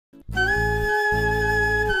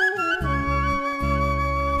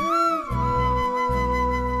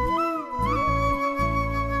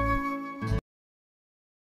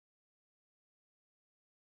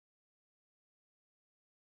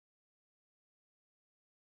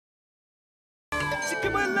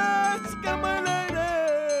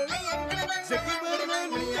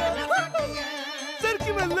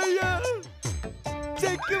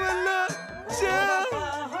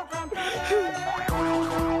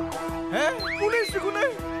police কোনে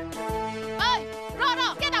ঐ ৰ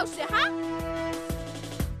কেটা উঠছে হা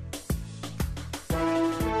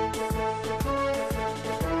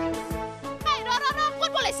এই ৰ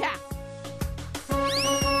কোন বলাইছা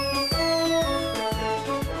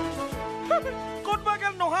কোন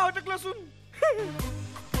বাগাল নহা হৈ থাকলাচোন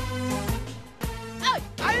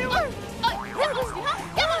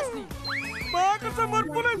মোৰ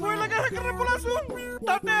পুলিচ ভয় লাগে সেইকাৰণে পলাচোন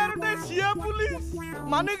তাতে আৰু জিয়া পুলিচ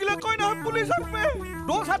মানুহ গিলা কয় নহয় পুলিচ হাতপে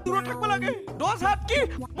 10 হাত দূৰত থাকব লাগে 10 হাত কি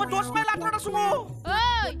মই 10 মাইল আঁতৰত আছো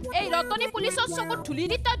এই ৰতনী পুলিচৰ চকুত ধুলি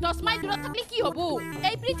দি তই 10 মাইল দূৰত থাকলি কি হ'ব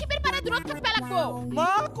এই পৃথিৱীৰ পৰা দূৰত থাকব লাগব মা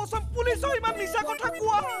কসম পুলিচৰ ইমান মিছা কথা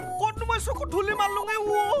কোৱা ক'ত মই চকুত ধুলি মাৰলুঙে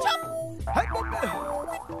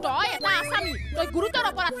তই এটা আসামি তই গুৰুতৰ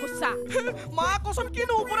অপৰাধ কৰছা মা কসম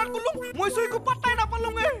কিনো অপৰাধ কৰলুম মই সইকো পাত্তাই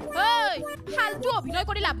নাপালুঙে ফালতু অভিনয়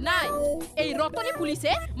কৰি লাভ নাই এই ৰতনী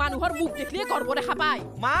পুলিচে মানুহৰ মুখ দেখিলে গৰ্ব দেখা পায়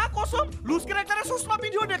মা কসম লুজ কেৰেক্টাৰে চশমা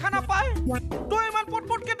পিন্ধিও দেখা নাপায় তই ইমান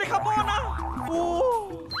পটপটকে দেখা পোৱা না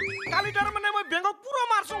কালি তাৰ মানে মই বেংক পুৰা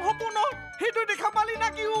মাৰছং হপন হেতু দেখা পালি না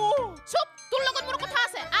কি চুপ তোৰ লগত মোৰ কথা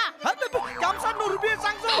আছে কামছা নৰবি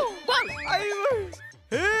চাংছো বল আই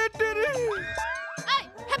হে তেৰি এই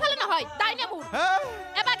হেফালে নহয় ডাইনে মোৰ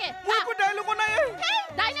এবাগে মই ডাইলগ নাই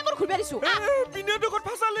ডাইনে মোৰ খুলবে দিছো পিনে দুখত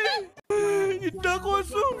ফাসালি ইটা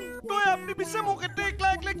কৈছো তই আপনি পিছে মোক এতে একলা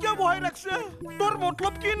একলা কিয় বহাই ৰাখছে তোৰ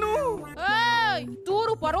মতলব কিনো এই তোৰ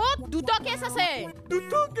ওপৰত দুটা কেছ আছে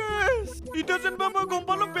দুটা কেছ ইটা যেন মই গম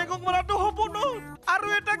পালো বেংক মাৰাটো হ'ব ন আৰু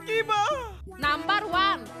এটা কি বা নাম্বাৰ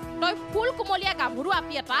 1 তই ফুল কুমলীয়া গাভৰু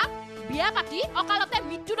আপি এটা বিয়া পাতি অকালতে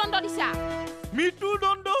মৃত্যুদণ্ড দিছা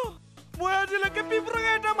মৃত্যুদণ্ড মই আজিলৈকে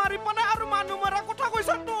পিপৰঙা এটা মাৰি পানে আৰু মানুহ মাৰা কথা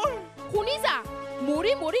কৈছা তই শুনি যা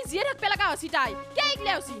মৰি মৰি জিয়ে থাকবে লগা হৈছি তাই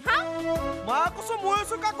কেইগলে হৈছি হা মা কসম মই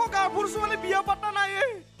আছো কাকো গাভৰু ছোৱালী বিয়া পাতা নাই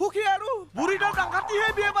সুখী আৰু বুঢ়ীটা ডাকাতিহে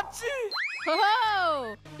বিয়া পাতছি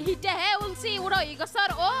হিতেহে উলছি উৰহি গছৰ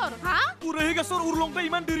ওৰ হা উৰহি গছৰ উৰলংতে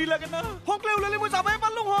ইমান দেৰি লাগে না হকলে উলালি মই যাবাই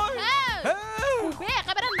পাৰলুং হয় উবে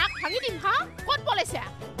একেবাৰে নাক ভাঙি দিম হা ক'ত পলাইছা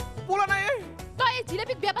পলা নাই তই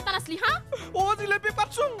জিলেপিক বিয়া পাতা নাছলি হা জিলেপি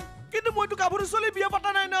পাতছুং কিন্তু মইতো গাভৰু ছোৱালী বিয়া পাতা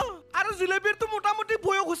নাই না আৰু জিলেপিৰটো মোটামুটি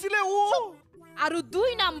বয়স হৈছিলে আৰু 2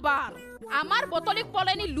 নাম্বাৰ আমাৰ বটলিক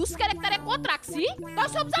পলেনি লুজ কেৰেক্টাৰে ক'ত ৰাখছি তই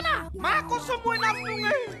সব জানা মা কসম মই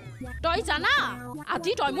নামুঙে তই জানা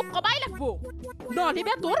আজি তই মোক কবাই লাগব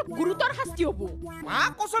নলিবে তোৰ গুৰুতৰ শাস্তি হ'ব মা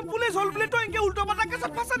কসম পুলিচ হল বলে তই একে উল্টো পাটা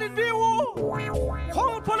কেছত ফাঁসা নিবি খং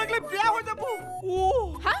উঠব লাগলে বিয়া হৈ যাব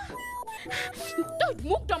হা তই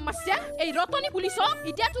মোক দম মাৰছে এই ৰতনী পুলিচক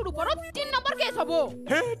এতিয়া তোৰ ওপৰত 3 নম্বৰ কেছ হ'ব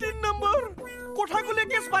 3 নম্বৰ কথা কলে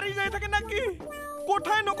কেছ বাঢ়ি যায় থাকে নাকি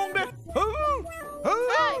কোঠাই নকং দে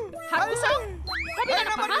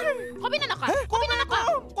কবি না নকা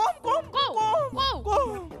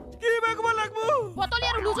কি বেগব লাগব বটলি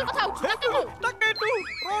আৰু লুজৰ কথা উঠ তাকেটো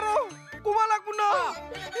ৰ কুমা লাগব না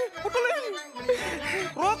বটলি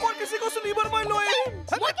কোন কিছি কো সুনিবৰ মই লৈ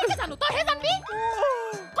মই কি জানো তই হে জানবি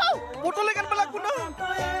কও বটলি কান লাগব না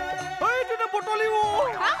এই তুই বটলি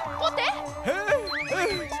হা কোতে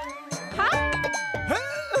হা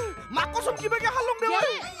মা কসম কি বেগে হালুম দে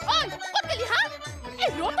ঐ কত গলি হা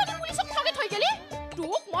এই ৰতনী পুলিচক ঠগে থৈ গলি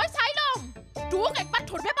তোক মই চাই লম তোক একবাৰ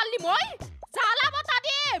ধৰবে পাৰলি মই চালা বতা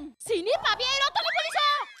দিম চিনি পাবি এই ৰতনী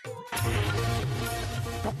পুলিচক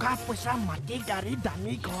টকা পইচা মাটি গাড়ী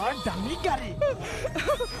দামী ঘৰ দামী গাড়ী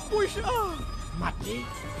পইচা মাটি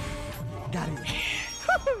গাড়ী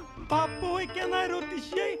বাপই কেনাই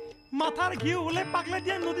ৰতিছে মাথাৰ ঘিউ হলে পাগলা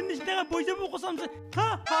দিয়া নদীৰ নিচিনা বৈ যাব কসমছে হা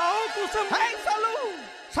হাও কসম হেই চালু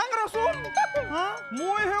সংগ্ৰসুন হা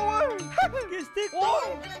মই হেওই কিস্তি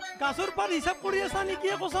গাছৰ পাৰ হিচাপ কৰি আছা নেকি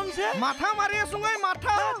কসমছে মাথা মাৰি আছোঙৈ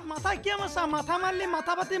মাথা কিয় মাছা মাথা মাৰলি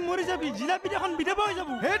মাথা পাতি মৰি যাবি জিলাপি এখন বিধবা হৈ যাব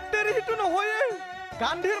হেট তেৰি হিটো নহয়ে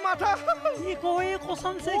গান্ধীৰ মাথা কি কয়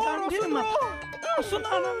কসমছে গান্ধীৰ মাথা শুন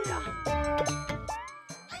আনন্দিয়া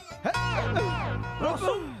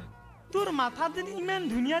ৰচোন তোৰ মাথা দিন ইমান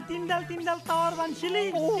ধুনীয়া তিনডাল টাৱাৰ বান্ধিলি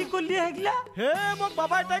কি কলি হেগলা হে মোক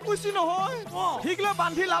বাবাই তাই কৈছি নহয় ঠিকলা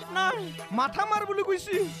বান্ধি লাভ নাই মাথা মাৰ বুলি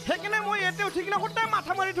কৈছি সেইকাৰণে মই এতে ঠিকলা হটাই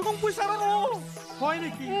মাথা মাৰি থাকুং পইচাৰ হয়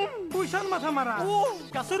নেকি পইচাৰ মাথা মাৰা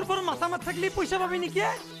গাছৰ ওপৰত মাথা মাৰ থাকলি পইচা পাবি নেকি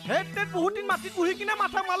হেতে বহুত দিন মাটিত বহি কিনে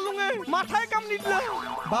মাথা মাৰলুঙে মাথাই কাম নিদিলে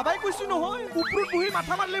বাবাই কৈছি নহয় ওপৰত বহি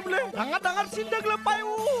মাথা মাৰলে বোলে ডাঙৰ চিন্তা গলে পায়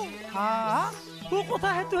হা ও কথা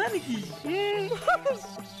হেতুহে নেকি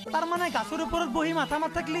তাৰ মানে গাছৰ ওপৰত বহি মাথা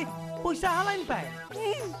মাৰ থাকলি পইচা হালাইন পায়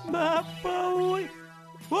বাপা ওই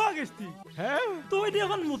হোৱা গেস্তি হে তই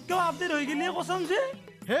দেখোন মুতকা আপডেট হৈ গেলি কসম যে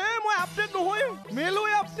হে মই আপডেট নহয়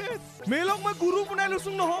মেলই আপডেট মেলক মই গুৰু বনাই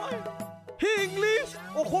লৈছো নহয় হি ইংলিছ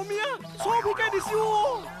অসমীয়া সব শিকাই দিছো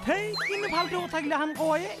হেই কিন্তু ভালকে কথা গিলাখান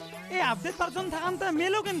কয় এই আপডেট পাৰ্চন থাকান্তে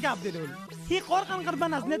মেলো কেনেকে আপডেট হ'ল সি কৰ কাম কৰবা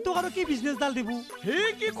নাজনে তোক আৰু কি বিজনেছ ডাল দিব হি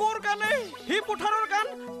কি কৰ কানে হি পথাৰৰ কান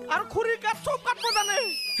আৰু খুৰি কাট সব কাটব জানে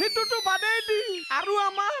হিটোটো বাদেই দি আৰু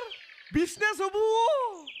আমাৰ বিজনেছ হব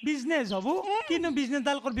বিজনেছ হ'ব কিন্তু বিজনেছ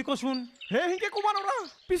ডাল কৰবি কচোন হে হিকে কবা নৰা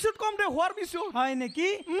পিছত কম দে হোৱাৰ পিছত হয় নেকি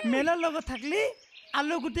মেলৰ লগত থাকলি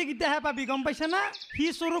আলু গুটি গিটাহে পাবি গম পাইছা না সি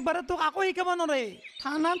চোৰক বাৰে তোক আকৌ শিকাব নৰে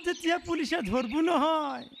থানাত যেতিয়া পুলিচে ধৰবো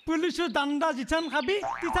নহয় পুলিচৰ দাণ্ডা যিথান খাবি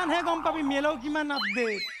তিথানহে গম পাবি মেলৰ কিমান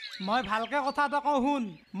আপডেট মই ভালকে কথা এটা কওঁ শুন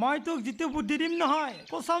মই তোক যিটো বুদ্ধি দিম নহয়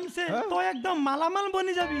কসমছে তই একদম মালামাল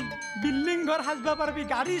বনি যাবি বিল্ডিং ঘৰ সাজবা পাৰবি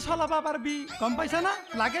গাড়ী চলাবা পাৰবি গম পাইছা না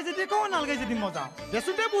লাগে যদি কওঁ নালাগে যদি মজা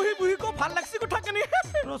দেচোতে বহি বহি কো ভাল লাগছি কথা কেনে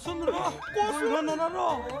ৰচোন কচোন ননৰ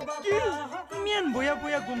কি ইমান বয়া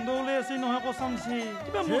বয়া গোন্ধ ওলাই আছে নহয় কসমছে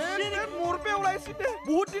কিবা মৰছি মোৰ পে ওলাইছি দে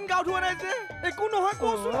বহুত দিন গাও ধোৱা নাই যে একো নহয়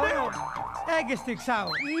কচোন দে এই গেষ্টিক চাও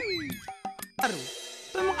আৰু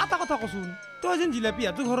তই মোক এটা কথা কচোন তই যেন জিলাপি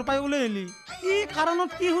হাতটো ঘৰৰ পাই ওলাই আহিলি কি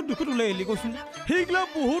কাৰণত কি দুখত ওলাই আহিলি কচোন সেইগিলা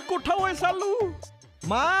বহুত কথা হৈ চালো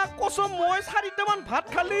মা কচম মই 4টামান ভাত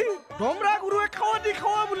খালি ডমৰা গুৰুৱে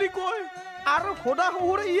খাৱা বুলি কয় আৰু খোদা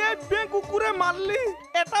শহুৰে ইয়ে বে কুকুৰে মাৰলি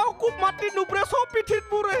এটাও খুব মাটি নুপুৰে সব পিঠিত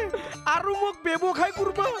পুৰে আৰু মোক ব্যৱসায়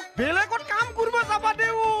কৰবা বেলেগত কাম কৰবা যাবা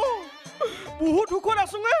দেও বহুত সুখত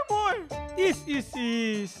আছোঙে মই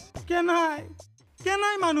ইস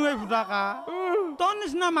কেনাই মানুহে ফুটাকা তোৰ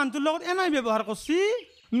নিচিনা মানুহটোৰ লগত এনাই ব্যৱহাৰ কৰছি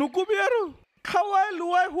নকবি আৰু খাৱাই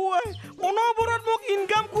লোৱাই হুৱাই অনবৰত মোক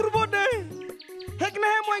ইনকাম কৰিব দে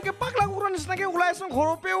সেইকাৰণেহে মই পাগলা কুকুৰৰ নিচিনাকে ওলাইছো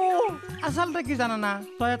ঘৰৰ পেও আচলতে কি জানানা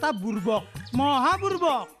তই এটা বুৰ্বক মহা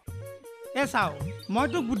বুৰ্বক এ চাও মই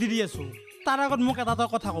তোক বুদ্ধি দি আছো তাৰ আগত মোক এটা তই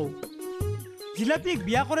কথা কওঁ জিলাপিক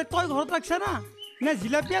বিয়া কৰে তই ঘৰত ৰাখছা না নে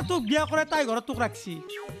জিলাপিয়া তোক বিয়া কৰে তাই ঘৰত তোক ৰাখছি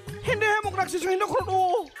সেনেহে মোক ৰাখিছো সিহঁতৰ ঘৰত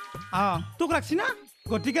তোক ৰাখছি না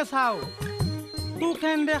গতিকে চাও তোক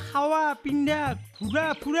সেন্দে খাৱা পিন্ধা ঘূৰা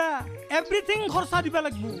ফুৰা এভৰিথিং খৰচা দিব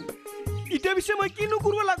লাগিব এতিয়া পিছে মই কিনো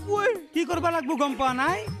কৰিব লাগব কি কৰিব লাগিব গম পোৱা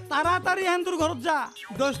নাই তাড়াতাড়ি হেন্দুৰ ঘৰত যা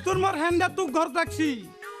দস্তুৰ মোৰ হেন্দা তোক ঘৰত ৰাখছি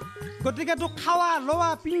গতিকে তোক খাৱা লোৱা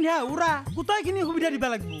পিন্ধা উৰা গোটেইখিনি সুবিধা দিব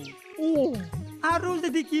লাগিব আৰু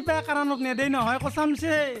যদি কিবা কাৰণত নেদেই নহয়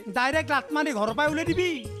কচামছে ডাইৰেক্ট লাট মাৰি ঘৰৰ পৰাই ওলাই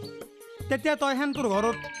দিবি তেতিয়া তই হেন তোৰ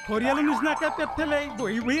ঘৰত ঘৰিয়ালৰ নিচিনাকে পেট ফেলাই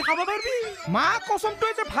বহি বহি খাব পাৰিবি মা কচম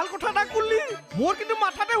তই যে ভাল কথা এটা কলি মোৰ কিন্তু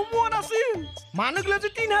মাথাতে সোমোৱা নাছিল মানুহগিলা যে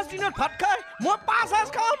 3 সাঁজ দিনত ভাত খাই মই 5 সাঁজ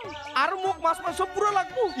খাম আৰু মোক মাছ মাংস পুৰা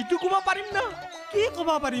লাগব ইটো ক'ব পাৰিম না কি ক'ব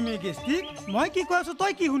পাৰিম এই গেষ্টিক মই কি কৈ আছো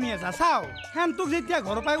তই কি শুনি আছা চাও হেন তোক যেতিয়া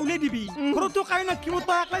ঘৰৰ পৰাই উলিয়াই দিবি ঘৰতো কাই নাখিব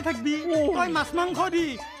তই একলাই থাকবি তই মাছ মাংস দি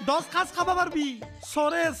 10 সাঁজ খাব পাৰিবি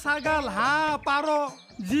চৰে ছাগাল হাঁহ পাৰ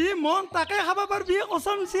যি মন তাকে খাব পাৰিবি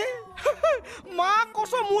কসমছে মা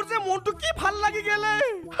কচম মোৰ যে মনটো কি ভাল লাগি গেলে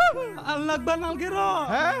লাগবা নালগে ৰ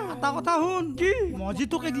এটা কথা শুন কি মই যি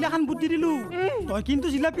তোক এগিলাখান বুদ্ধি দিলো তই কিন্তু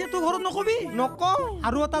জিলাপিয়া তোৰ ঘৰত নকবি নকওঁ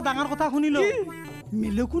আৰু এটা ডাঙৰ কথা শুনিলো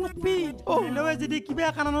মিলকো নকবি মিলৱে যদি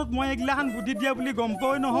কিবা কাৰণত মই এগিলাখান বুদ্ধি দিয়া বুলি গম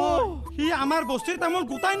পাই নহয় সি আমাৰ বস্তিৰ তামোল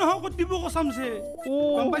গোটাই নহয় ক'ত দিব কসমছে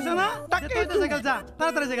গম পাইছা না তই জেগাল যা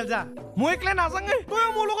তাড়াতাড়ি জেগাল যা মই একলাই নাযাঙে তই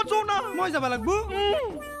মোৰ লগত যাও না মই যাব লাগব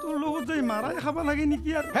তোৰ লগত যে মাৰাই খাব লাগে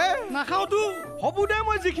নেকি আৰু নাখাওতো হ'ব দে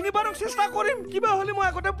মই যিখিনি পাৰো চেষ্টা কৰিম কিবা হ'লে মই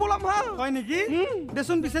আগতে পলাম হা হয় নেকি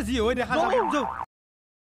দেচোন পিছে যি হয় দেখা যাব